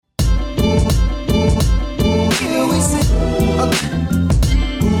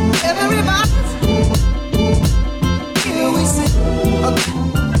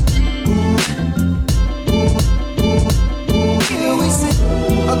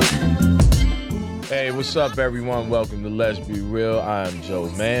Hey, what's up, everyone? Welcome to Let's Be Real. I'm Joe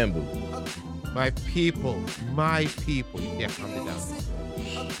Mambu. My people, you can't calm me down.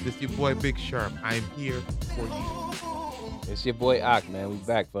 This your boy Big Sharp. I'm here for you. It's your boy Ak, man. We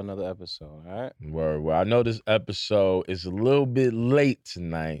back for another episode, all right? Word. Well, I know this episode is a little bit late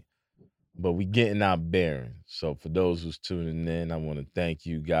tonight, but we getting our bearings. So for those who's tuning in, I want to thank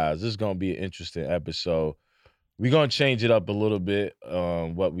you guys. This is going to be an interesting episode. We're going to change it up a little bit,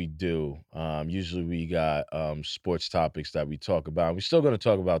 what we do. Usually we got sports topics that we talk about. We're still going to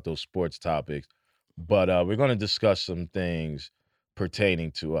talk about those sports topics, but we're going to discuss some things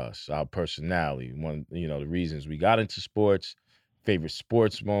pertaining to us, our personality, the reasons we got into sports, favorite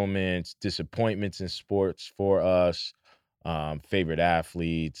sports moments, disappointments in sports for us, favorite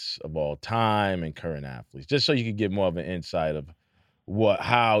athletes of all time and current athletes, just so you can get more of an insight of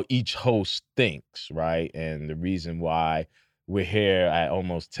how each host thinks, right? And the reason why we're here at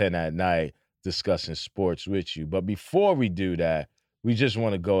almost 10 at night discussing sports with you. But before we do that, we just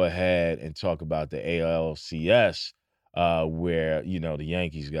want to go ahead and talk about the ALCS, where, the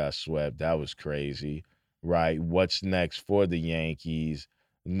Yankees got swept. That was crazy, right? What's next for the Yankees?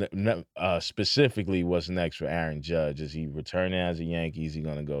 Specifically, what's next for Aaron Judge? Is he returning as a Yankee? Is he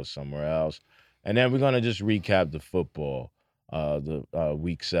going to go somewhere else? And then we're going to just recap the football. The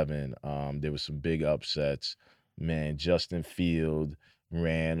week 7, there was some big upsets. Man, Justin Field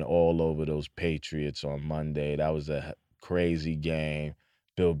ran all over those Patriots on Monday. That was a crazy game.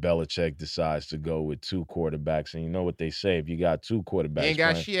 Bill Belichick decides to go with 2 quarterbacks. And you know what they say, if you got 2 quarterbacks, You ain't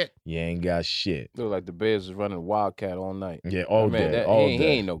got shit. You ain't got shit. Look like the Bears was running Wildcat all night. Yeah, all day. He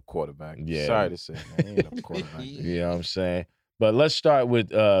ain't no quarterback. Yeah. Sorry to say, man. He ain't no quarterback. You know what I'm saying? But let's start with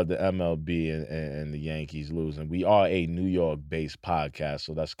the MLB and the Yankees losing. We are a New York-based podcast,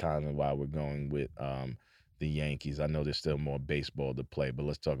 so that's kind of why we're going with the Yankees. I know there's still more baseball to play, but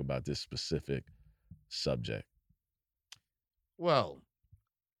let's talk about this specific subject. Well,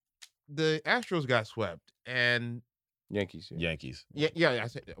 the Astros got swept, and Yankees. Yankees. yeah. I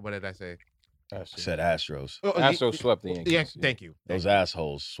said, what did I say? I said Astros. Astros swept the Yankees. Yeah, thank you. Those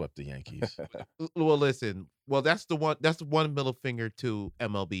assholes swept the Yankees. Well, listen. Well, that's the one middle finger to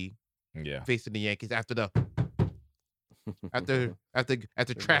MLB Yeah. facing the Yankees after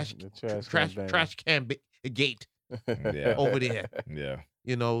trash can gate Yeah. over there. Yeah.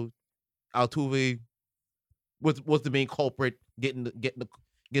 Altuve was the main culprit, getting the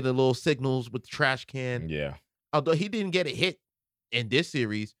little signals with the trash can. Yeah. Although he didn't get a hit in this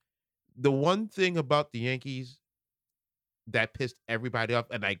series, the one thing about the Yankees that pissed everybody off,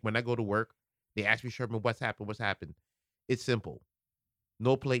 and like when I go to work, they ask me, Sherman, what's happened? It's simple.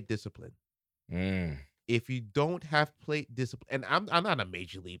 No plate discipline. If you don't have plate discipline, and I'm not a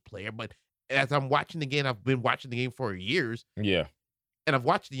major league player, but as I'm watching the game, I've been watching the game for years. Yeah. And I've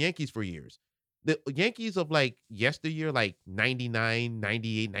watched the Yankees for years. The Yankees of like yesteryear, like 99,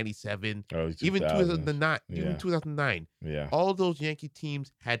 98, 97, even 2009, even 2009. Yeah. All those Yankee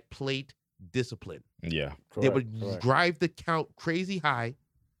teams had plate discipline. Yeah. They would drive the count crazy high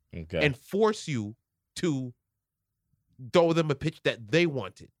and force you to throw them a pitch that they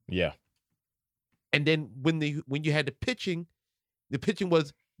wanted. Yeah. And then when you had the pitching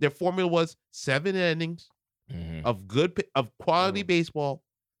was, their formula was 7 innings of quality baseball.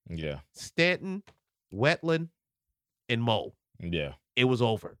 Yeah. Stanton, Wetland, and Mo. Yeah. It was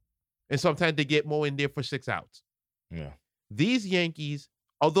over. And sometimes they get Mo in there for 6 outs. Yeah. These Yankees,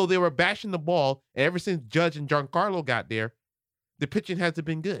 although they were bashing the ball, and ever since Judge and Giancarlo got there, the pitching hasn't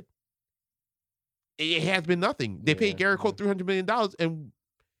been good. It has been nothing. They paid Garrett Cole $300 million, and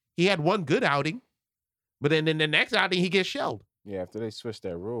he had one good outing, but then in the next outing he gets shelled. Yeah, after they switched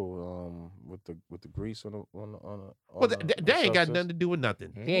that rule, with the grease on that ain't got nothing to do with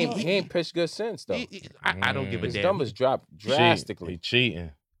nothing. He ain't pitched good since though. I don't give a His damn. numbers dropped drastically. He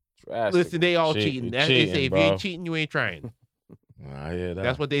cheating. Listen, they all cheating. They say if you bro. ain't cheating, you ain't trying. I hear that.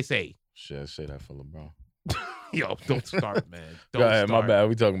 That's what they say. Shit, I say that for LeBron. Yo, don't start, man. Don't Go ahead. start. My bad.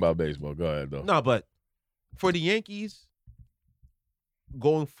 We talking about baseball. Go ahead, though. No, but for the Yankees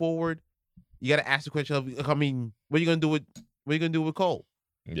going forward, you got to ask the question of, I mean, what are you gonna do with Cole?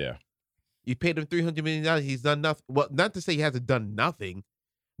 Yeah. You paid him $300 million. He's done nothing. Well, not to say he hasn't done nothing,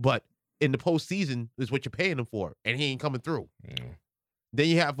 but in the postseason is what you're paying him for, and he ain't coming through. Then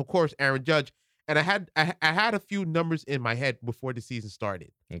you have, of course, Aaron Judge, and I had a few numbers in my head before the season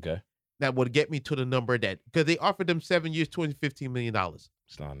started. Okay. That would get me to the number that, because they offered him 7 years, $215 million.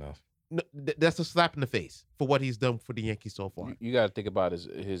 It's not enough. No, that's a slap in the face for what he's done for the Yankees so far. You got to think about his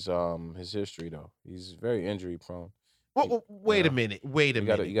history though. He's very injury prone. Well, wait a minute. Wait a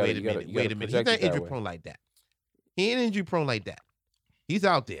minute. He's not injury prone like that. He ain't injury prone like that. He's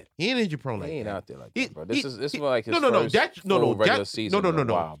out there. He ain't injury prone He like ain't that. out there like He- that, bro. This he- is he- like his no, first full regular season.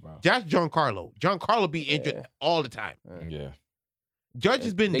 no. Wow, bro. That's Giancarlo. Giancarlo be injured Yeah. all the time. Yeah. Judge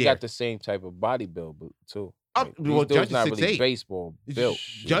has been They there. got the same type of body build too. Well, these dudes Judge is not really 6'8". baseball built.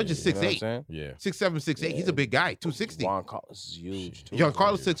 Judge is You know what I'm 6'8". saying? Yeah. 6'7", 6'8". He's a big guy. 260. Juan Carlos is huge too.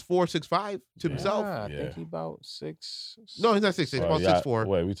 Giancarlo Yeah. 6'4", 6'5" to Yeah. himself. Nah, I Yeah. think he about 6. No, he's not 6'6". He's Oh, about yeah. 6'4".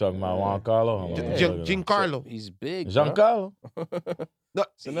 Wait, we talking about Juan Carlo? Hold on, Yeah. let me look it up. Giancarlo. He's big. Giancarlo? No,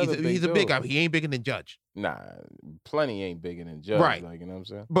 It's another big he's a big dude. guy. He ain't bigger than Judge. Nah, plenty ain't bigger than Judge. Right. Like, you know what I'm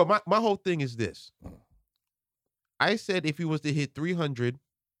saying? But my whole thing is this. I said if he was to hit 300,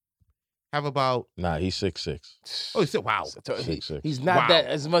 have about Nah, he's 6'6". oh, he said wow, So he- 6'6". he's not Wow. that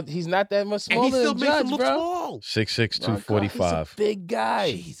as much. He's not that much and smaller he still than makes him Judge, look bro. small. 6'6", Bro, God, 245. He's a big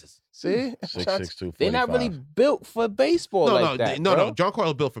guy. Jesus. See, 6'6", 245. they're not really built for baseball No, like that. no. bro. John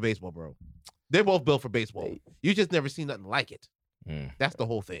Carlo built for baseball, bro. They're both built for baseball. They- You just never seen nothing like it. Mm, That's the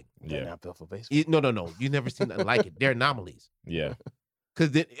whole thing. They're yeah. not built for baseball. No. You never seen nothing like it. They're anomalies. Yeah.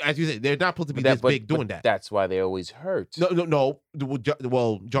 Because as you said, they're not supposed to be But this big doing that. That's why they always hurt. No.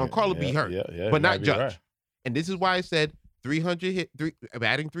 Well, John Carlo be Yeah, hurt, yeah, but you might not be Judge. right. and this is why I said 300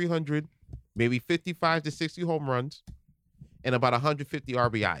 adding 300, maybe 55 to 60 home runs, and about 150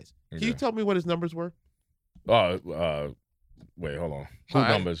 RBIs. Can you Yeah. tell me what his numbers were? Wait, hold on. Who All right.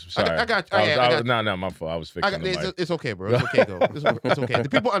 numbers? Sorry. I got you. I got you. No, my fault. I was fixing the mic. It's okay, bro. It's okay, though. It's okay. The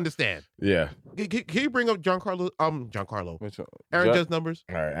people understand. Yeah. Can you bring up Giancarlo? Which one? Aaron Judge- Judge's numbers?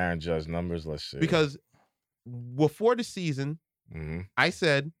 All right, Aaron Judge numbers. Let's see. Because before the season, I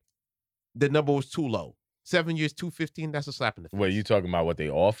said the number was too low. 7 years, 215. That's a slap in the face. Wait, you talking about what they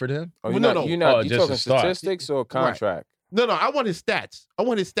offered him? Oh, Well, you're no. not. You're not. Oh, You just talking to start. statistics or contract? No. I want his stats. I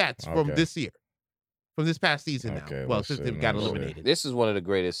want his stats from Okay. this year, from this past season now. Okay, Well, let's since see, they got let me see. eliminated. This is one of the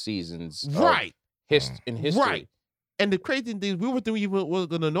greatest seasons, of Right. in history. Right. And the crazy thing is, we weren't even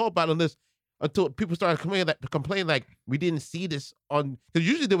going to know about on this until people started complaining like we didn't see this on, because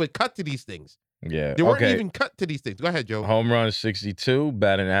usually they would cut to these things. Yeah. They weren't okay. even cut to these things. Go ahead, Joe. Home run 62,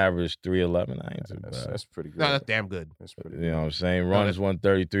 batting average 311. I ain't too bad. That's pretty good. No, that's damn good. That's pretty You good. know what I'm saying? No, Runs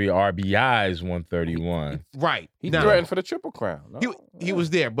 133, RBIs 131. Right. He Now, threatened for the Triple Crown. No? he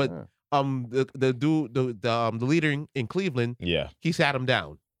was there, but Yeah. the dude, the leader in Cleveland, Yeah. he sat him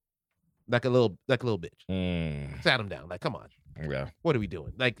down like a little bitch. Mm, Sat him down. Like, come on, yeah. what are we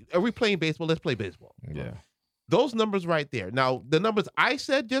doing? Like, are we playing baseball? Let's play baseball. Yeah. Those numbers right there. Now, the numbers I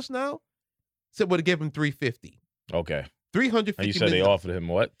said just now said would have given him 350. Okay. 350 And you said they million. offered him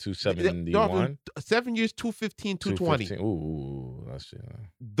what? They offered him 271? 7 years, 215, 220. 215. Ooh, that's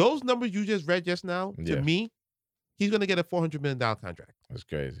Those numbers you just read just now, to Yeah. me, he's going to get a $400 million contract. that's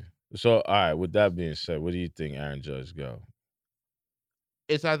crazy. So, all right, with that being said, where do you think Aaron Judge go?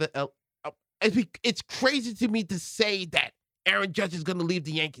 It's either it's crazy to me to say that Aaron Judge is going to leave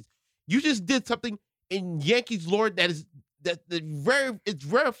the Yankees. You just did something in Yankees lore it's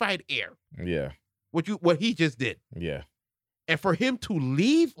verified air. Yeah. What he just did, Yeah. and for him to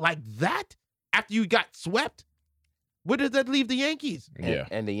leave like that after you got swept, where does that leave the Yankees? Yeah.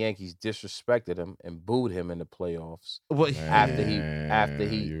 And the Yankees disrespected him and booed him in the playoffs Well, after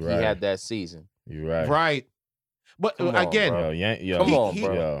he you right. had that season. You're right. right, but Come on, again, bro. Yo, Come on, he-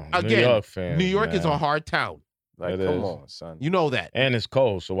 bro. Yo, New Again, York fans. New York is a man. hard town. Like, It come is. on, son. You know that. And it's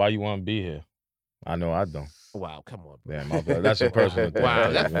cold, so why you want to be here? I know I don't. Wow, come on, bro. Damn, my bad. That's a personal thing.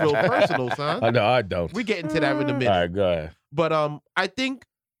 Wow, that's real personal, son. I know I don't. We get into that in a All minute. right, go ahead. But I think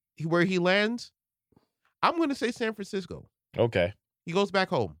where he lands, I'm going to say San Francisco. Okay. He goes back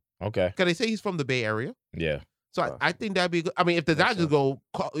home Okay. because they say he's from the Bay Area. Yeah. So I think that'd be good. I mean, if the Makes Dodgers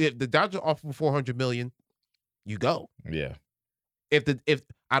sense. if the Dodgers offer $400 million, you go. Yeah. If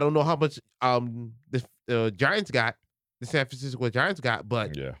I don't know how much the Giants got, the San Francisco Giants got,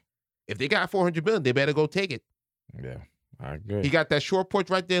 but Yeah. if they got $400 million, they better go take it. Yeah. I agree. He got that short porch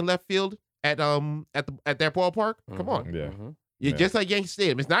right there in left field at that ballpark. Come on, Yeah. Mhm. yeah, Yeah. just like Yankee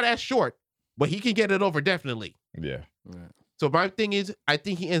Stadium. It's not as short, but he can get it over definitely. Yeah. Yeah. So my thing is, I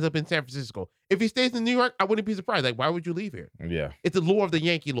think he ends up in San Francisco. If he stays in New York, I wouldn't be surprised. Like, why would you leave here? Yeah. It's the lore of the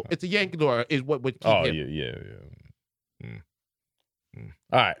Yankee lore. It's a Yankee lore is what would keep Oh, him. yeah.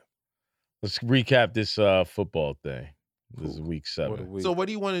 All right. Let's recap this football thing. This is week 7. What a week. So what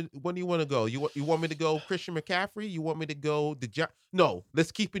do you want to? When do you want to go? You want me to go Christian McCaffrey? You want me to go No,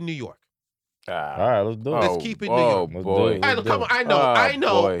 let's keep in New York. All right, let's do it. Let's keep it New Oh, York. Let's boy. do it. I know, come on, I know, Oh, I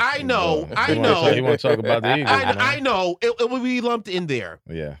know, boy. I know, I He know. want to talk about the Eagles. man. I know. It will be lumped in there.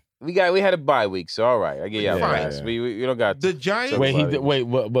 Yeah. We had a bye week, so all right. I get y'all Fine. pass. We don't got The Giants. Wait, Somebody-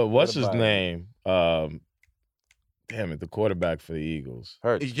 but what's his about it? name? Damn it, the quarterback for the Eagles.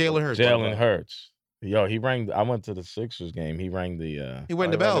 hurt. It's Jalen Hurts. Jalen Hurts. Yo, he rang. I went to the Sixers game. He rang the. He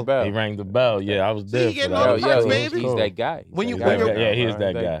rang the bell. He rang the bell. Yeah, I was See, there you for getting that. all the perks, Yo, baby. he's that guy. When He's you- that when guy you're- now, yeah, he is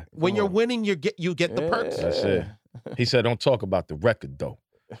bro. that guy. When Come you're on. winning, you get the perks. That's it. He said, "Don't talk about the record though,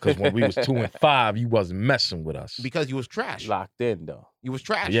 because when we was 2-5, you wasn't messing with us." Because you was trash. Locked in though. You was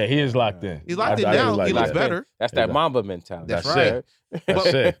trash. Yeah, he is locked in. He's locked in I do now. like He looks that. better. That's Yeah. that Mamba mentality. That's right. That's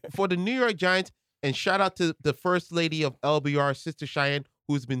But it. for the New York Giants, and shout out to the first lady of LBR, Sister Cheyenne,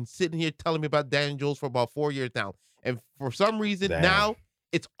 who's been sitting here telling me about Daniel Jones for about 4 years now. And for some reason, Damn. now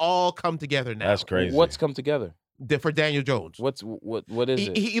it's all come together now. That's crazy. What's come together? For Daniel Jones. What is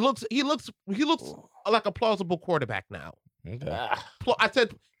it? He looks like a plausible quarterback now. Okay. Ah, I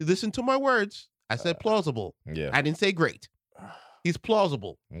said, listen to my words. I said plausible. Yeah. I didn't say great. He's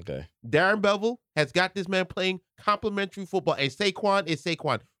plausible. Okay. Darren Bevel has got this man playing complimentary football, and Saquon is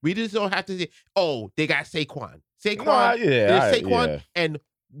Saquon. We just don't have to say, oh, they got Saquon. Saquon, Nah, yeah, there's Saquon, yeah. and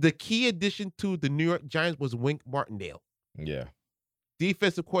the key addition to the New York Giants was Wink Martindale, Yeah.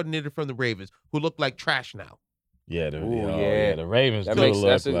 defensive coordinator from the Ravens, who look like trash now. Yeah. The, Ooh, oh, yeah. The Ravens that do makes look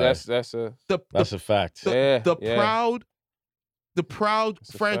that's a, like. that's a That's a fact. The Yeah. proud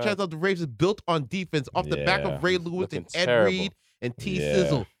That's a franchise fact. of the Ravens built on defense off the back Yeah. of Ray Lewis Looking and Ed terrible. Reed and T. Yeah.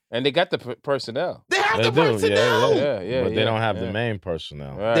 Sizzle. and they got the personnel. They have They the do, yeah, personnel. Yeah, but they don't have the yeah. main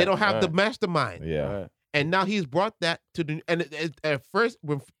personnel. Right, They don't have the right, mastermind. Yeah. right. And now he's brought that to the. And at first,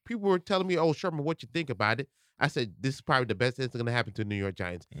 when people were telling me, "Oh, Sherman, what you think about it?" I said, "This is probably the best thing that's going to happen to the New York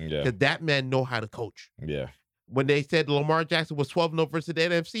Giants Yeah. because that man know how to coach." Yeah. When they said Lamar Jackson was 12-0 versus the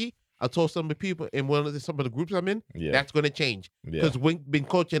NFC, I told some of the people in some of the groups I'm in, Yeah. that's going to change Yeah. because Wink been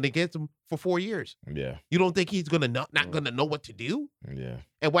coaching against him for 4 years. Yeah. You don't think he's going to not going to know what to do? Yeah.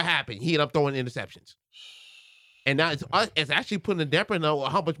 And what happened? He ended up throwing interceptions. And now it's actually putting a damper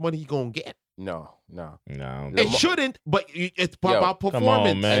on how much money he's going to get. No. No. It shouldn't, but it's Yo, about Come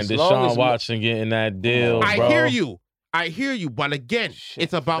performance. on, man. As long Deshaun as- Watson getting that deal, I bro. hear you. But again, Shit,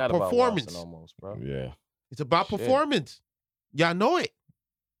 it's about forgot performance. Watson almost, bro. Yeah. It's about Shit. performance. Y'all know it.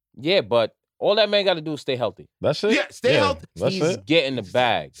 Yeah, but all that man got to do is stay healthy. That's it. Yeah, stay healthy. That's He's it. getting the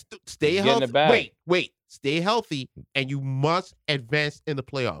bag. Stay He's getting healthy. the bag. Wait. Stay healthy, and you must advance in the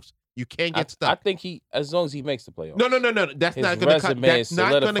playoffs. You can't get I stuck. think as long as he makes the playoffs. No. That's His not going to cut. resume That's is not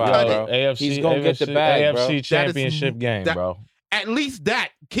going to solidified, cut bro. it. AFC, He's gonna get the bag, bro. AFC That is- championship game, that- bro. At least that.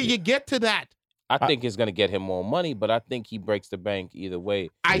 Can you get to that? I think it's gonna get him more money, but I think he breaks the bank either way.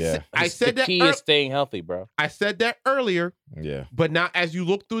 Yeah. I It's- said the that. key is staying healthy, bro. I said that earlier. Yeah. But now, as you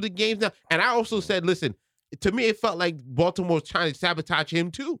look through the games now, and I also said, listen, to me, it felt like Baltimore was trying to sabotage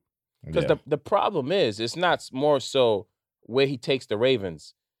him too. Because Yeah. the problem is, it's not more so where he takes the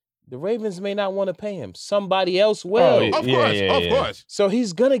Ravens. The Ravens may not want to pay him. Somebody else will. Oh, yeah. Of course. So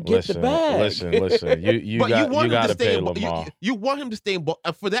he's gonna get the bag. Listen. You But got want him to to stay pay in. Lamar. You want him to stay in.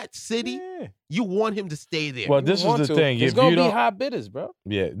 For that city, Yeah. you want him to stay there. Well, You this is want the to. thing. There's If gonna you be don't, high bidders, bro.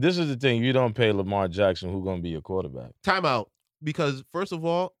 yeah, this is the thing. You don't pay Lamar Jackson, who's gonna be your quarterback? Timeout. Because first of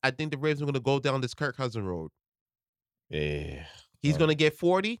all, I think the Ravens are going to go down this Kirk Cousins road. Yeah. He's Oh. going to get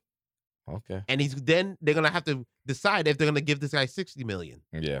 40, Okay. and then they're going to have to decide if they're going to give this guy $60 million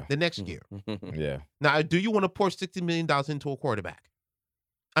Yeah. the next year. Yeah. Now, do you want to pour $60 million into a quarterback?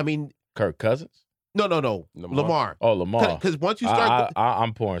 I mean, Kirk Cousins? no, Lamar. Oh, Lamar. Because once you start,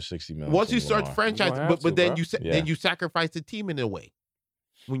 I'm pouring 60 million. once to you start Lamar. franchise, You're gonna but, have but to, then bro. you Yeah. then you sacrifice the team in a way.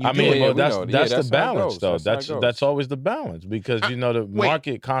 When you I do mean, it. yeah, well, we that's know. Yeah, that's that's the how it balance, goes. though. That's how it That's goes. that's always the balance because you know the wait.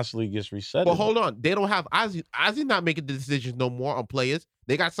 market constantly gets reset. But hold on, they don't have Ozzy. Ozzy not making the decisions no more on players.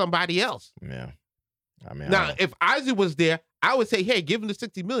 They got somebody else. Yeah. I mean, Now, if Ozzy was there, I would say, hey, give him the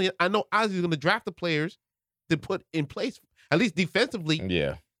 $60 million. I know Ozzy's going to draft the players to put in place, at least defensively,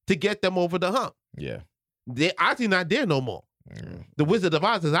 yeah, to get them over the hump. yeah, Ozzy not there no more. yeah, The Wizard of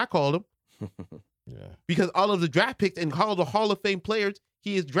Oz, as I call him, yeah, because all of the draft picks and all the Hall of Fame players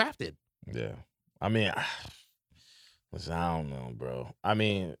he is drafted. yeah. I mean, listen, I don't know, bro. I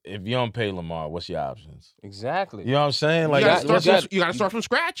mean, if you don't pay Lamar, what's your options? Exactly. You know what I'm saying? You Like, got got- to start from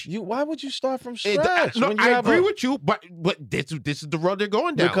scratch. why would you start from And, scratch? no, when you I have agree a- with you, but this is the road they're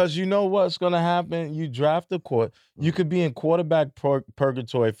going down. Because you know what's going to happen? You draft the court. You could be in quarterback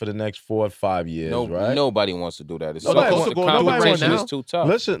purgatory for the next 4 or 5 years, right? Nobody wants to do that. It's Nobody so, wants the to go through it right competition now. is too tough.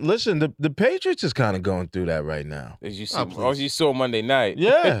 Listen. The Patriots is kind of going through that right now. As you see, Oh, please. you saw Monday night.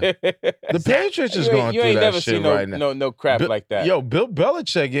 Yeah. The Patriots is going you through ain't that never shit seen right now. no crap Bill- like that. Yo, Bill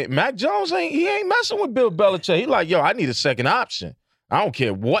Belichick, Mac Jones ain't messing with Bill Belichick. He like, yo, I need a second option. I don't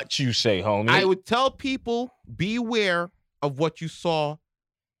care what you say, homie. I would tell people, beware of what you saw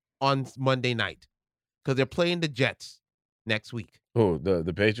on Monday night, because they're playing the Jets next week. Who,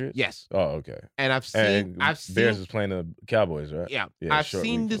 the Patriots? Yes, Oh, okay. and I've And seen, Bears is playing the Cowboys, right? yeah, Yeah, I've short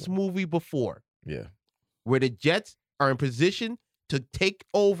seen week. this movie before. Yeah. where the Jets are in position to take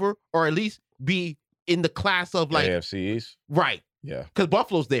over or at least be in the class of like AFC East. right. Yeah. Because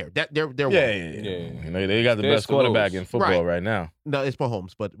Buffalo's there. They're Yeah. one. Yeah. They got the There's best the quarterback lose. in football right now. No, it's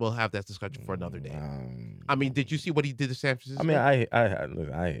Mahomes, but we'll have that discussion for another day. I mean, did you see what he did to San Francisco? I mean, I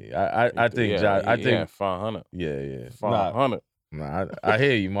think Josh. I think 500. yeah. 500. Nah, I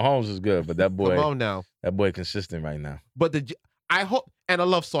hear you. Mahomes is good, but that boy, Come on now. that boy consistent right now. But I hope, and I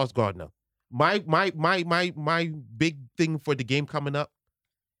love Sauce Gardner. My big thing for the game coming up: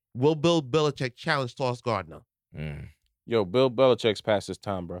 will Bill Belichick challenge Sauce Gardner? Mm. Yo, Bill Belichick's past his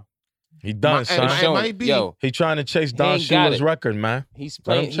time, bro. He done, son. It might be. Yo, He trying to chase Don ain't got Shula's it. record, man. he's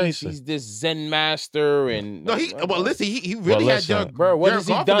Let him playing. chase He's it. this Zen master, and No, well, listen, he really had listen. Jared, Bro, what Jared has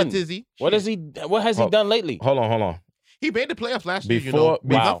he Goff in done? the tizzy. What has he? What has he done lately? Hold on. He made the playoffs last year, Before-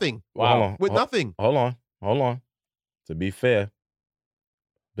 with Wow. nothing. Wow. With nothing. Hold on. To be fair,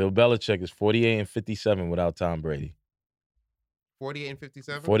 Bill Belichick is 48-57 without Tom Brady.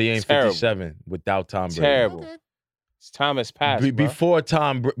 48-57. 48-57 without Tom Brady. Terrible. Okay. His time has passed.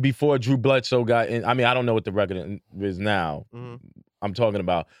 bro. Before Drew Bledsoe got in. I mean, I don't know what the record is now. Mhm. I'm talking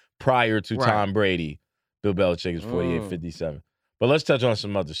about prior to Right. Tom Brady. Bill Belichick is 48-57. But let's touch on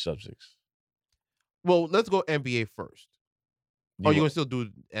some other subjects. Well, let's go NBA first. You You wa- gonna still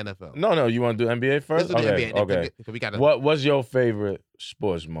do NFL? No, you want to do NBA Let's first? do the Okay, NBA. okay. We got What was your favorite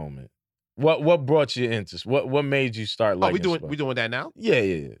sports moment? What brought you into? What made you start Oh, liking we sports? doing that now?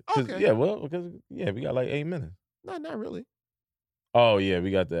 Yeah. Okay. Yeah, well, because we got like 8 minutes. No, not really. Oh yeah, we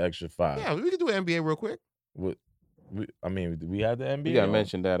got the extra 5. Yeah, we can do NBA real quick. We have the NBA. You gotta on?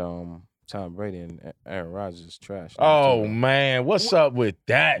 mention that Tom Brady and Aaron Rodgers is trash. Oh man, what's up with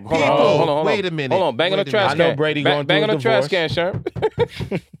that? Hold on, People, hold on. wait a minute. Hold on, bang on the Wait a trash I can. know Brady going bang through on a the trash can, divorce.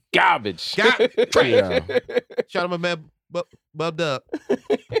 Sherm. Garbage. Yeah. Shout out my man, Bubbed Up.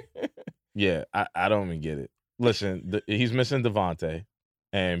 Yeah, I don't even get it. Listen, he's missing Devontae,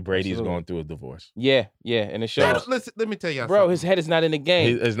 and Brady's Absolutely. going through a divorce. Yeah, and it No, shows. listen, let me tell you, Bro, his head is not in the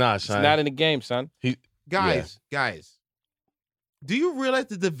game. It's not, It's son. not in the game, son. guys. Do you realize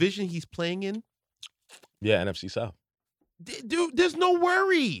the division he's playing in? Yeah, NFC South. Dude, there's no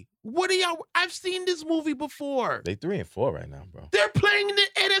worry. What are y'all? I've seen this movie before. They 3-4 right now, bro. They're playing in the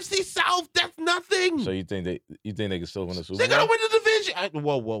NFC South. That's nothing. So you think they can still win the Super They're Bowl? gonna win the division.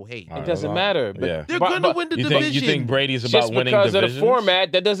 Whoa, hey. All It right, doesn't well, matter. But yeah. They're but- gonna but win the You division. think Brady's about just winning because divisions? of the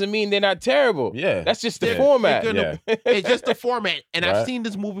format, that doesn't mean they're not terrible. Yeah. That's just the They're- format. they're gonna- Yeah. It's just the format, and I've Right. seen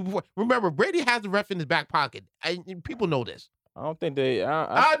this movie before. Remember, Brady has the ref in his back pocket. People know this. I don't think they. No,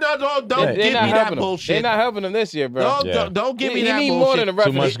 don't they're give me not that helping them. bullshit. They're not helping them this year, bro. Yeah. Don't give me He that need bullshit. more than a Too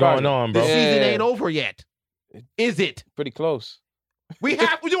referee. much going on, The bro. season ain't over yet. Is it? Pretty close. We're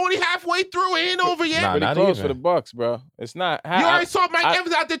only halfway through. It ain't over yet. Nah, Pretty not close even. for the Bucks, bro. It's not. You already saw Mike I-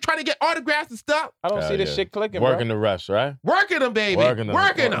 Evans out there trying to get autographs and stuff. I don't Hell see this yeah. shit clicking, Working bro. the refs, right? Working them, baby. Working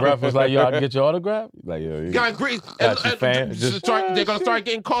them. Ref was like, yo, I can get your autograph? Like, yo, you Got great. Got you, fan. They're gonna start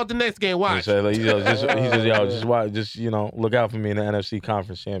getting called the next game. He Watch. said, like, yo, just watch, look out for me in the NFC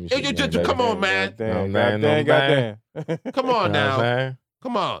Conference Championship. Hey, you game, just- baby. come on, man. No, Goddamn, man, goddamn. Come You on know what I'm now. saying?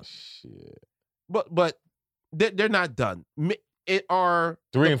 Come on. Shit. But they're not done. It are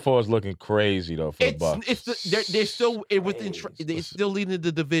 3-4 is looking crazy though for the Bucks. they're still within. They're Crazy. still leading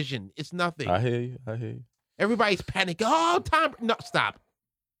the division. It's nothing. I hear you. Everybody's panicking. Oh, Tom. No, stop.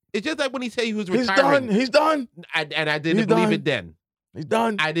 It's just like when he said he was He's retiring. done. He's done. I didn't He's believe done. it then. He's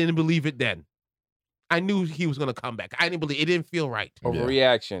done. I didn't believe it then. I knew he was gonna come back. I didn't believe it. Didn't feel right.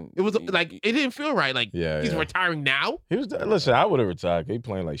 Overreaction. It was like it didn't feel right. Like he's retiring now. He was. Listen, I would have retired. He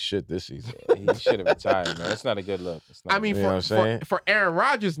playing like shit this season. He should have retired, man. That's not a good look. It's not I mean, You know what I'm saying? for Aaron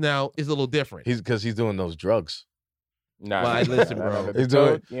Rodgers now is a little different. He's doing those drugs. nah. Well, listen, bro. He's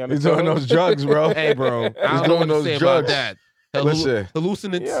doing those drugs, bro. Hey, bro. I He's don't know doing what to those say drugs. about that. Listen.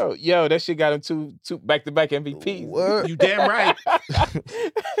 Hallucinants. Yo, that shit got him two back-to-back MVPs. What? You damn right.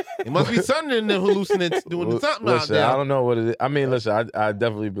 It must be something in the hallucinants doing something out Listen, there. I don't know what it is. I mean, listen, I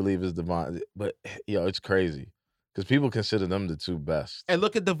definitely believe it's Devon, but it's crazy because people consider them the two best. And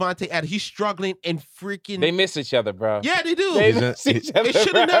look at Devontae Adams. He's struggling and freaking. They miss each other, bro. Yeah, they do. They He's in- miss each other. It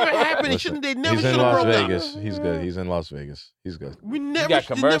should have never bro. happened. Listen, They never He's should in have Las broke up. Vegas. He's good. He's in Las Vegas. He's good. We You never. got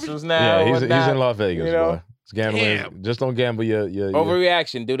should- commercials now. Yeah, he's whatnot. in Las Vegas, You know? boy. It's gambling. Damn. Just don't gamble your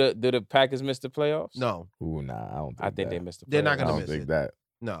Overreaction. Do the Packers miss the playoffs? No, Ooh, nah, I don't think I think that. they missed the playoffs. They're not I gonna don't miss think it. that.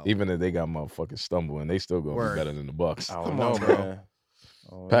 no. Even if they got motherfucking stumbling, they still gonna Word. be better than the Bucks. I don't Come know, on, bro. man. I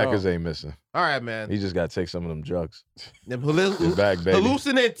don't Packers know. ain't missing. All right, man. He just got to take some of them drugs. Them Get back, baby.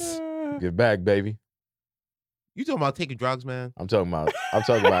 hallucinants. Get back, baby. You talking about taking drugs, man? I'm talking about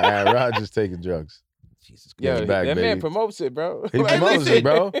Aaron Rodgers taking drugs. Jesus Get Yo, it back, that man baby. promotes it, bro. He Like, promotes it,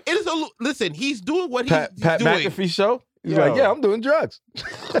 bro. It is listen. He's doing what he's Pat doing. McAfee show. He's Yo. like, yeah, I'm doing drugs.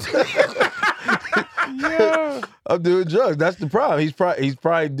 Yeah. I'm doing drugs. That's the problem. He's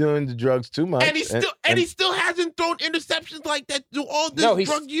probably doing the drugs too much. And he still hasn't thrown interceptions like that through all this No,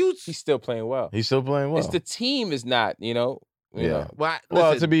 drug use. He's still playing well. he's still playing well. It's the team is not, you know. Yeah. Well,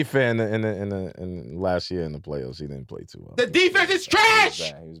 Well, listen, to be fair, in the last year in the playoffs, he didn't play too well. the defense is trash.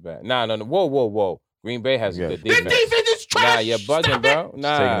 He was bad. Nah, no. Whoa. Green Bay has Yeah. a good The defense. defense is trash. Nah, you're bugging, Stop bro. it. He's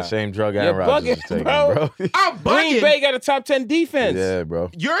Nah. taking the same drug You're Aaron Rodgers is bugging, taking, bro. bro. I'm Green bugging. Bay got a top 10 defense. Yeah, bro.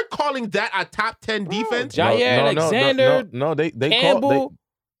 You're calling that a top 10 defense? Jair Alexander, No, they Campbell.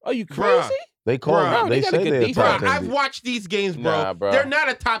 Are you Bruh. crazy? they call Bruh. they They got a say good they're defense. top Bro, 10 I've watched these games, bro. Nah, bro. They're not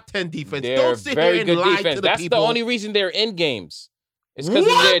a top 10 defense. They're Don't sit very here and good lie defense. to the That's people. the only reason they're in games. It's because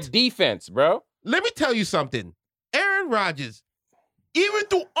of What? their defense, bro. Let me tell you something. Aaron Rodgers, even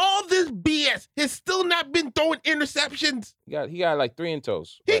through all this BS, has still not been throwing interceptions. He got like 3 in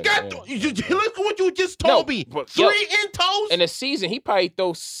toes. He Right, got yeah. look at what you just told No, me. but, 3 yo, in toes. In a season, he probably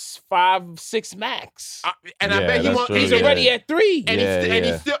throws 5-6 max. And I Yeah, bet he that's won't. true, He's yeah. already at 3. And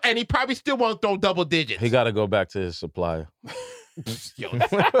Yeah. and he probably still won't throw double digits. He got to go back to his supplier. Yo, You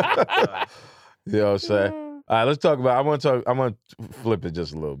know what I'm saying? All right, let's talk about. I'm gonna flip it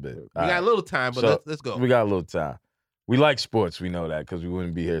just a little bit. we All got right. a little time, but So, let's go. We got a little time. We like sports. We know that because we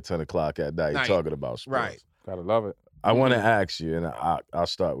wouldn't be here 10 o'clock at night Night. talking about sports. Right. Gotta love it. I want to ask you, and I'll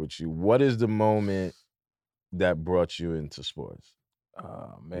start with you. What is the moment that brought you into sports?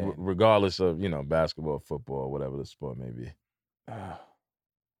 Oh, man. Regardless of basketball, football, whatever the sport may be.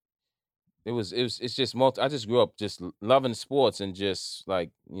 It's just I just grew up just loving sports and just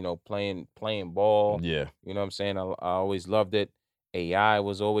like, playing ball. Yeah. You know what I'm saying? I always loved it. AI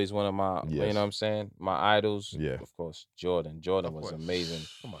was always one of my, you Yes. know what I'm saying? My idols. Yeah. Of course, Jordan. Jordan Of was course. amazing.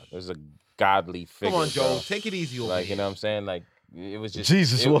 Come on. It was a godly figure. Come on, Joe. bro. Take it easy over Like, here. you know what I'm saying? Like, it was just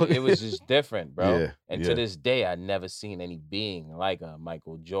Jesus, It, what? it was just different, bro. Yeah, And yeah. to this day, I never seen any being like a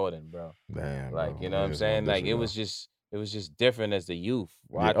Michael Jordan, bro. Damn. Like, bro. you know what I'm It's saying? no Like, it was just different as the youth.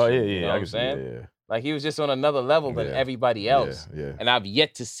 Watching, Oh yeah, you know I what can I'm see saying? it, yeah. Like, he was just on another level than Yeah. everybody else. Yeah. And I've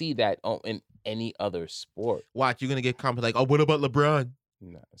yet to see that in any other sport. Watch, you're gonna get comments like, "Oh, what about LeBron?"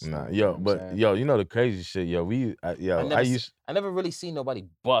 Nah, it's Nah, not, you yo, know what I'm but saying? yo, you know the crazy shit, yo. I never really seen nobody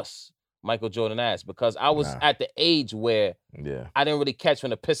bust Michael Jordan ass because I was Nah. at the age where Yeah. I didn't really catch when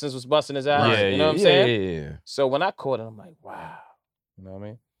the Pistons was busting his ass. Yeah, You know what I'm yeah, saying? Yeah. So when I caught it, I'm like, wow. You know what I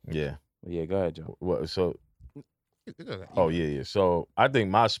mean? Yeah. But yeah, go ahead, Joe. What? So Oh yeah. So I think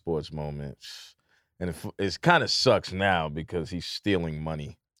my sports moment, and it's kind of sucks now because he's stealing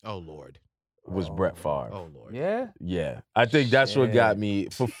money. Oh Lord. Was Brett Favre? Oh Lord. Yeah? Yeah, I think that's what got me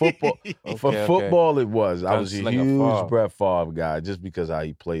for football. For Okay. football, it was. I was a Gunslinger huge Favre. Brett Favre guy just because how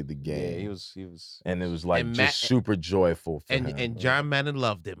he played the Yeah, game. he was and it was like And just Matt- super joyful for him. And John Madden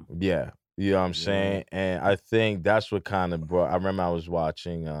loved him. Yeah. You know what I'm saying? And I think that's what kind of brought. I remember I was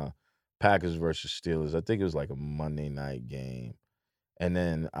watching Packers versus Steelers. I think it was like a Monday night game. And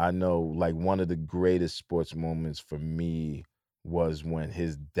then I know like one of the greatest sports moments for me was when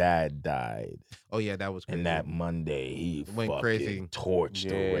his dad died. Oh yeah, that was crazy. And that Monday, he Went fucking crazy. torched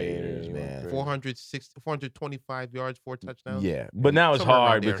the Yeah, Raiders, he went man. crazy. 425 yards, 4 touchdowns. Yeah, but now it's Somewhere around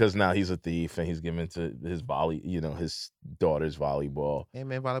hard there. because now he's a thief and he's giving to his his daughter's volleyball. Hey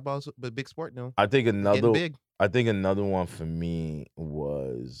man, volleyball's a big sport now. I think Getting big. another one for me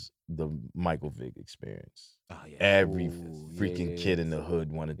was the Michael Vick experience. Oh yeah. Every Ooh, freaking yeah. kid in the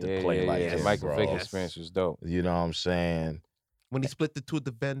hood wanted to Yeah, play yeah, like yeah. him, The Michael bro. Vick Yes. experience was dope. You know what I'm saying? When he split the two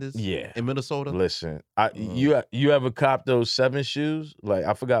defenders Yeah. in Minnesota. Listen, Mm. you ever cop those 7 shoes? Like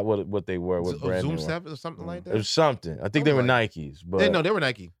I forgot what they were. What brand Zoom they were. 7 or something like It that. was something. I think they were Nikes, but They were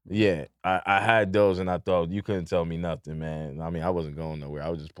Nike. yeah, I had those and I thought you couldn't tell me nothing, man. I mean, I wasn't going nowhere. I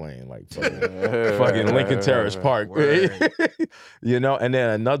was just playing like fucking Lincoln Terrace Park. Word. You know, and then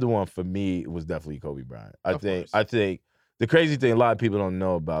another one for me was definitely Kobe Bryant. I Of think course. the crazy thing a lot of people don't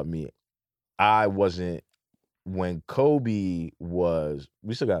know about me, I wasn't when Kobe was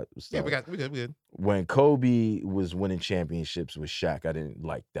we still got Yeah, stuff. we good. When Kobe was winning championships with Shaq, I didn't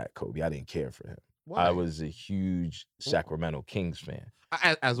like that Kobe. I didn't care for him. Why? I was a huge Sacramento Kings fan.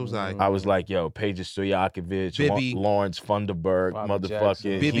 As was I. I was like, yo, Peja Stojakovic, Bibby. Lawrence Funderburk, Bobby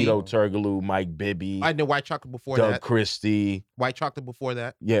Jackson. motherfucking Bibby. Hito Turkoglu, Mike Bibby, I knew White Chocolate before Doug that. Christie, White Chocolate before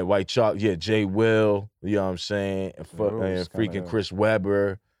that. yeah, White Chalk, yeah, Jay Will, you know what I'm saying? And, Rules, freaking kinda. Chris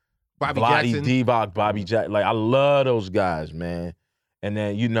Webber, Bobby Bloody Jackson. Divock, Bobby Jack. Like, I love those guys, man. And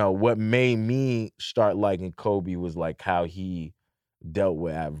then, you know, what made me start liking Kobe was like how he dealt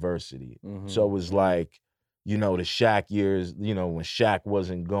with adversity. Mhm. So it was like, the Shaq years, when Shaq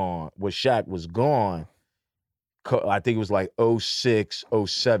wasn't gone. When Shaq was gone, I think it was like 06,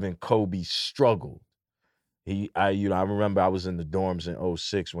 07, Kobe struggled. I remember I was in the dorms in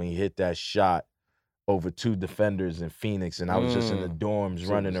 06 when he hit that shot over 2 defenders in Phoenix, and I was just in the dorms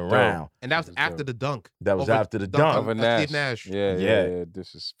running around. And that was after the dunk. That was after the dunk. Over Steve Nash. Nash. Yeah.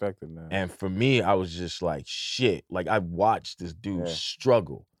 Disrespected Nash. And for me, I was just like, shit. Like, I watched this dude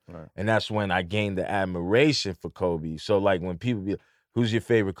struggle. Right. And that's when I gained the admiration for Kobe. So, like, when people be, who's your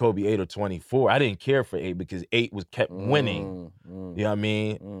favorite Kobe, 8 or 24? I didn't care for 8 because 8 kept winning. You know what I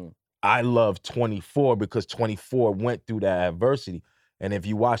mean? I love 24 because 24 went through that adversity. And if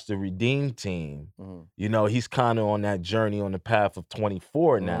you watch the Redeem Team, he's kind of on that journey on the path of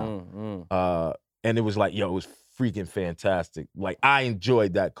 24 now. And it was like, it was freaking fantastic. Like, I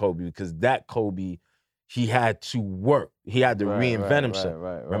enjoyed that Kobe because that Kobe, he had to work. He had to reinvent himself.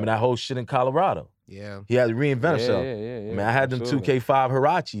 Remember that whole shit in Colorado? Yeah. He had to reinvent himself. Man, I had them 2K5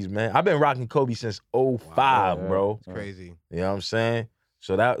 Hirachis, man. I've been rocking Kobe since 05, bro. It's crazy. You know what I'm saying?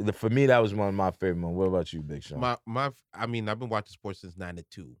 So that for me, that was one of my favorite moments. What about you, Big Sean? I've been watching sports since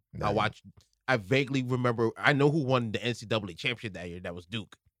 92. I vaguely remember, I know who won the NCAA championship that year. That was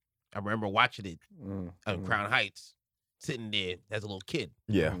Duke. I remember watching it on Crown Heights, sitting there as a little kid.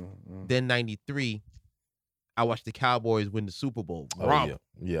 Yeah. Then 93, I watched the Cowboys win the Super Bowl. Romp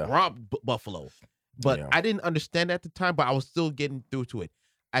Buffalo. But I didn't understand at the time, but I was still getting through to it.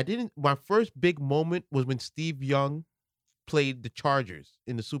 My first big moment was when Steve Young played the Chargers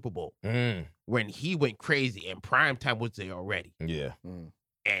in the Super Bowl when he went crazy and primetime was there already. Yeah.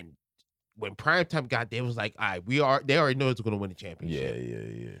 And when primetime got there, it was like, all right, they already know it's going to win the championship.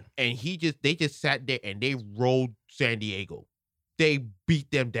 Yeah. And they just sat there and they rolled San Diego. They beat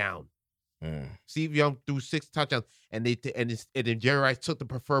them down. Steve Young threw 6 touchdowns, and then Jerry Rice took the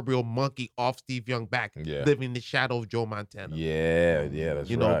proverbial monkey off Steve Young back, living in the shadow of Joe Montana. Yeah, that's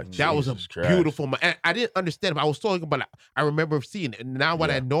right. That was a beautiful. I didn't understand, but I was talking about it. I remember seeing it, and now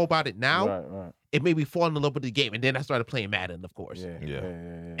when I know about it now, it made me fall in love with the game, and then I started playing Madden, of course.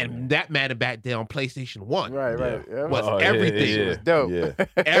 And that Madden back then on PlayStation 1, was everything. It was dope. Yeah.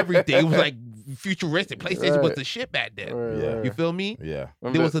 Everything. It was like futuristic. PlayStation was the shit back then. You feel me? Yeah.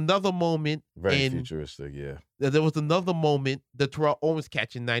 There was another moment. Very futuristic, yeah. There was another moment, the Terrell Owens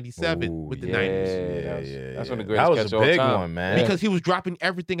catch in 97 with the 90s. That's one of the greatest catches That was a big one, man. Because he was dropping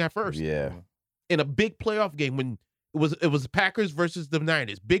everything at first. Yeah. In a big playoff game when it was Packers versus the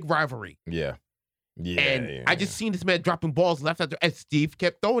Niners. Big rivalry. Yeah. I just seen this man dropping balls left after, and Steve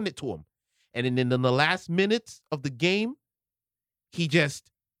kept throwing it to him. And then in the last minutes of the game, it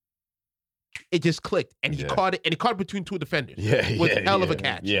just clicked, and he caught it, and he caught it between 2 defenders. It was a hell of a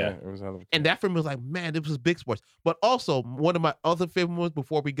catch. Yeah, it was a hell of a catch. And that for me was like, man, this was big sports. But also, one of my other favorite ones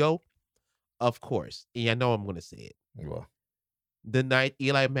before we go, of course, and I know I'm going to say it. Well, the night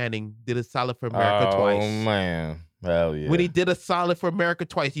Eli Manning did a solid for America twice. Oh, man. Hell yeah. When he did a solid for America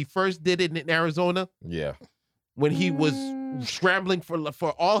twice. He first did it in Arizona. Yeah. When he was scrambling for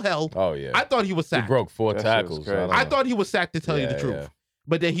all hell. Oh, yeah. I thought he was sacked. He broke 4 tackles. I thought he was sacked, to tell you the truth. Yeah.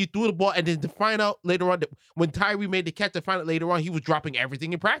 But then he threw the ball, and then to find out later on, that when Tyree made the catch, to find out later on, he was dropping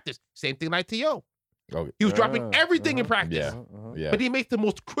everything in practice. Same thing like T.O. Okay. He was dropping everything in practice. Yeah. But he makes the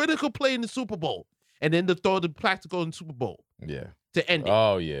most critical play in the Super Bowl. And then to throw the practical in the Super Bowl. Yeah. To end it.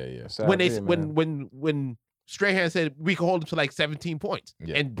 Oh, yeah. When Strahan said we could hold him to like 17 points.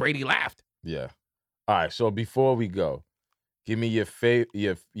 Yeah. And Brady laughed. Yeah. All right. So before we go, give me your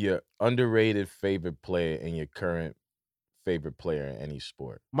underrated favorite player and your current favorite player in any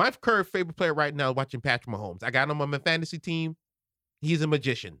sport. My current favorite player right now is watching Patrick Mahomes. I got him on my fantasy team. He's a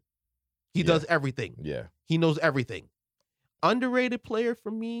magician. He does everything. Yeah. He knows everything. Underrated player for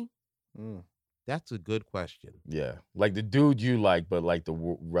me? That's a good question. Yeah. Like the dude you like, but like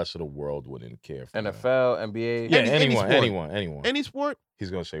the rest of the world wouldn't care for. NFL, NBA. Yeah, anyone. Any sport? He's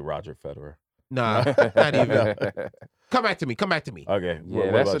going to say Roger Federer. Nah, not even. Come back to me. Okay.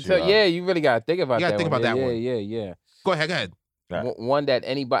 Yeah, that's a you really got to think about that. You got to think about that one. Yeah. Go ahead. Right. One that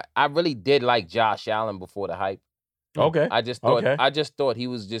anybody, I really did like Josh Allen before the hype. Okay. I just thought he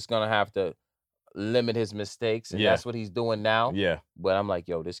was just gonna have to limit his mistakes, and that's what he's doing now. Yeah. But I'm like,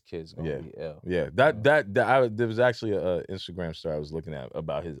 yo, this kid's gonna be ill. Yeah. There was actually a Instagram story I was looking at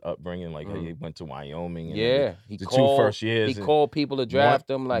about his upbringing, like how he went to Wyoming. And he the called, 2 first years. He called people to draft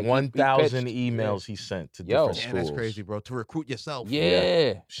him. Like 1,000 emails he sent to different schools. That's crazy, bro. To recruit yourself.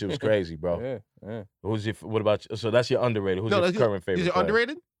 Yeah. Shit was crazy, bro. Yeah. What about you? So that's your underrated. Who's your current favorite? Is it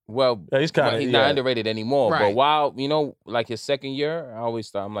underrated? Well, he's kind of he's not underrated anymore. Right. But while like his second year, I always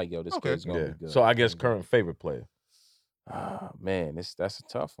thought I'm like, yo, this kid's gonna be good. So I guess current favorite player. Man, that's a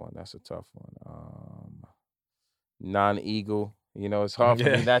tough one. non-Eagle. You know, it's hard for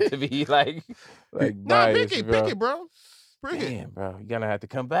Yeah. me not to be like Nah, biased, pick bro. it, bro. Pick it. Damn, bro, you're gonna have to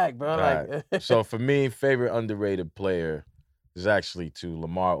come back, bro. Right. Like, So for me, favorite underrated player is actually two: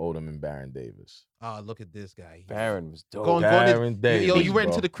 Lamar Odom and Baron Davis. Oh, look at this guy. Baron was dope. Going Baron Davis, Yo, you went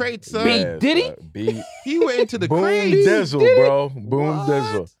bro. into the crate, son. Beat Diddy? Beat He went into the Boom crate. Dizzle, bro. Boom What?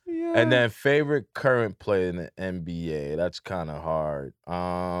 Dizzle. Yeah. And then favorite current player in the NBA. That's kind of hard.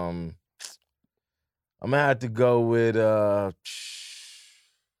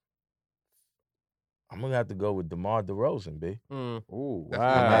 I'm gonna have to go with DeMar DeRozan, B. Ooh, That's wow.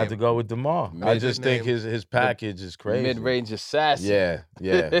 I'm gonna have to go with DeMar. I Mid- just name. think his package is crazy. Mid-range assassin. Yeah,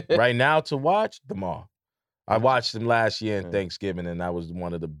 yeah. Right now to watch, DeMar. I watched him last year in Yeah. Thanksgiving, and that was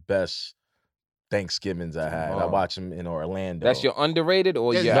one of the best Thanksgivings I had. I DeMar. watched him in Orlando. That's your underrated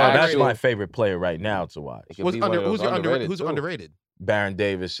or Yeah, your No, that's actual? my favorite player right now to watch. It could be one of those Who's too. underrated? Baron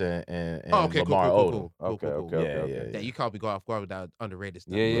Davis and Oh, okay, Lamar cool. Odom. Okay, cool. okay, Yeah, okay. yeah. Yeah, you can't be go off guard without underrated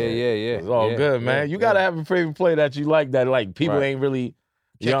stuff. Yeah. It's all yeah, good, man. yeah, You gotta yeah. have a favorite player that you like that people Right. ain't really,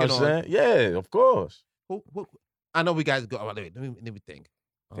 you know what I'm Checking on. saying? Yeah, of course. Who, I know we guys go. Oh, let me think.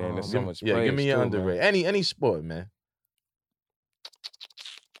 Damn, there's so Give- much yeah, give me players your too, man. underrated. Any sport, man.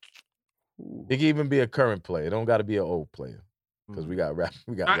 Ooh. It can even be a current player. It don't gotta be an old player. Because we got wrap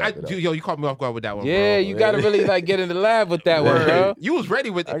it up. Yo, you caught me off guard with that one. Yeah, bro. you gotta really like get in the lab with that one, Word. bro. You was ready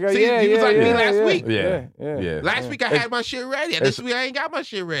with I it. got, See, you was like me last week. Yeah. yeah. Last week I had my shit ready, and this week I ain't got my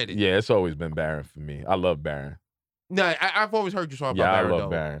shit ready. Yeah, it's always been Baron for me. I love Baron. No, I've always heard you talk about Yeah, I Baron, love though.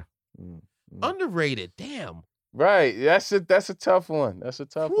 Baron. Underrated. Damn. Right, that's a tough one. That's a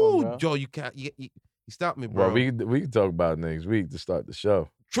tough Ooh, one, bro. Joe, you can't. You stopped me, bro. Well, we can talk about it next week to start the show.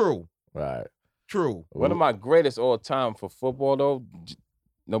 True. Right. True. One of my greatest all time for football though.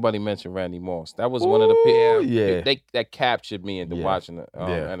 Nobody mentioned Randy Moss. That was one of the Ooh, people yeah. that captured me into Yeah. watching the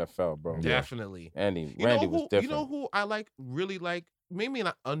Yeah. NFL, bro. Yeah. Definitely. Randy You know was who, different. You know who I really like, maybe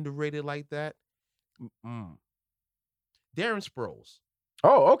not underrated like that? Darren Sproles.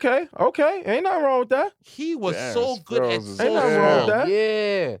 Oh, okay. Ain't nothing wrong with that. He was Darren so good at Sproles is so Ain't nothing wrong with small. that.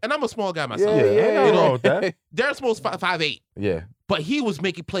 Yeah. And I'm a small guy myself. Yeah, ain't nothing wrong with that. Darren Sproles 5'8", Yeah, but he was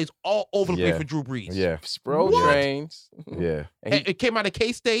making plays all over the place Yeah. for Drew Brees. yeah, Sproles What? trains. yeah, And he, It came out of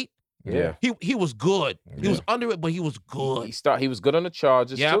K-State. yeah. He was good. He Yeah. was underrated, but he was good. he was good on the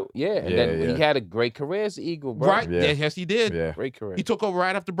Chargers Yep. too. Yeah. And Yeah, then yeah. he had a great career as an Eagle, bro. Right? Yeah. Yes, he did. Yeah. Great career. He took over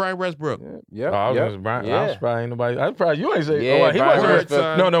right after Brian Westbrook. Yeah. Oh, I was Yep. gonna- Brian, I Yeah. was probably ain't nobody. I was probably you ain't say. Yeah, oh, he Brian wasn't.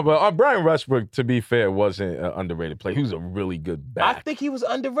 Westbrook. No, but Brian Westbrook, to be fair, wasn't an underrated player. He was a really good I back. think he was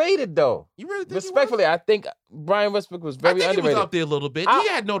underrated though. You really think Respectfully, I think Brian Westbrook was he was? very I think underrated. he was up there a little bit. I- He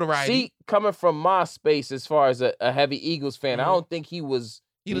had notoriety. See, coming from my space as far as a heavy Eagles fan, I Mhm. don't think he was.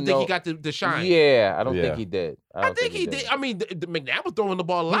 you don't think he got the shine? Yeah, I don't Yeah. think he did. I think he did. I mean, the McNabb was throwing the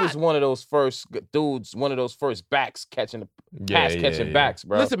ball a He lot. was one of those first dudes, one of those first backs catching the pass catching backs,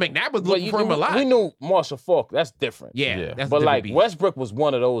 bro. Listen, McNabb was But looking for him a lot. We knew Marshall Falk. That's different. Yeah, Yeah. that's a But different like beast. Westbrook was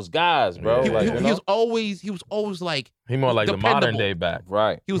one of those guys, bro. Yeah. he, Like, he- you he know? was always like He more like the modern dependable. day back.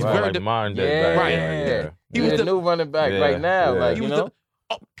 right. he was Right, very like the modern day Yeah, back. Right. Yeah. He He was was the- the new running back Yeah, right now. yeah. Like he you was know,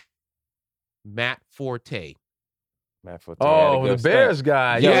 Matt Forte. Matt Forte had a Oh, good the stint. Bears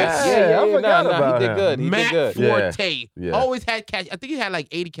guy. Yes. Yeah, I forgot nah, about he did him. good. He Matt did good. Yeah. Forte Yeah. always had catch. I think he had like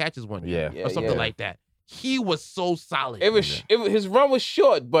 80 catches one year Yeah. or something yeah. like that. He was so solid. It was his run was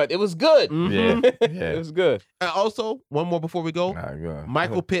short, but it was good. Mhm. Yeah, yeah. It was good. And also, one more before we go. All right, go on.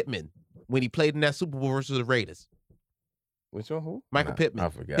 Michael Pittman, when he played in that Super Bowl versus the Raiders. Which one? Who? Michael Nah, Pittman. I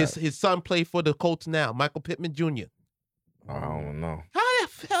forgot. His son played for the Colts now. Michael Pittman Jr. I don't know. How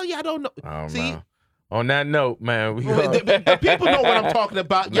the hell y'all don't know? I don't See? know. On that note, man, we The people know what I'm talking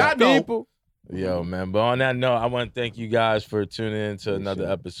about. Y'all know. People. Yo, man. But on that note, I want to thank you guys for tuning in to another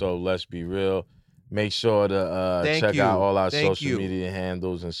episode of Let's Be Real. Make sure to Thank check you. out all our Thank social you. media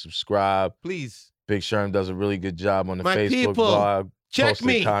handles and subscribe. Please Big Sherm does a really good job on the My Facebook people, blog, check posting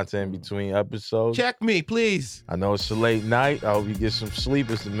me. content between episodes. check me, please. I know it's a late night. I hope you get some sleep.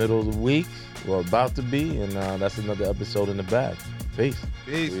 It's the middle of the week. Well, about to be. And that's another episode in the bag. Peace.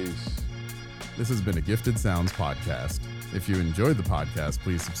 Peace. This has been a Gifted Sounds podcast. If you enjoyed the podcast,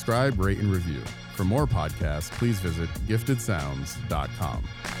 please subscribe, rate, and review. For more podcasts, please visit giftedsounds.com.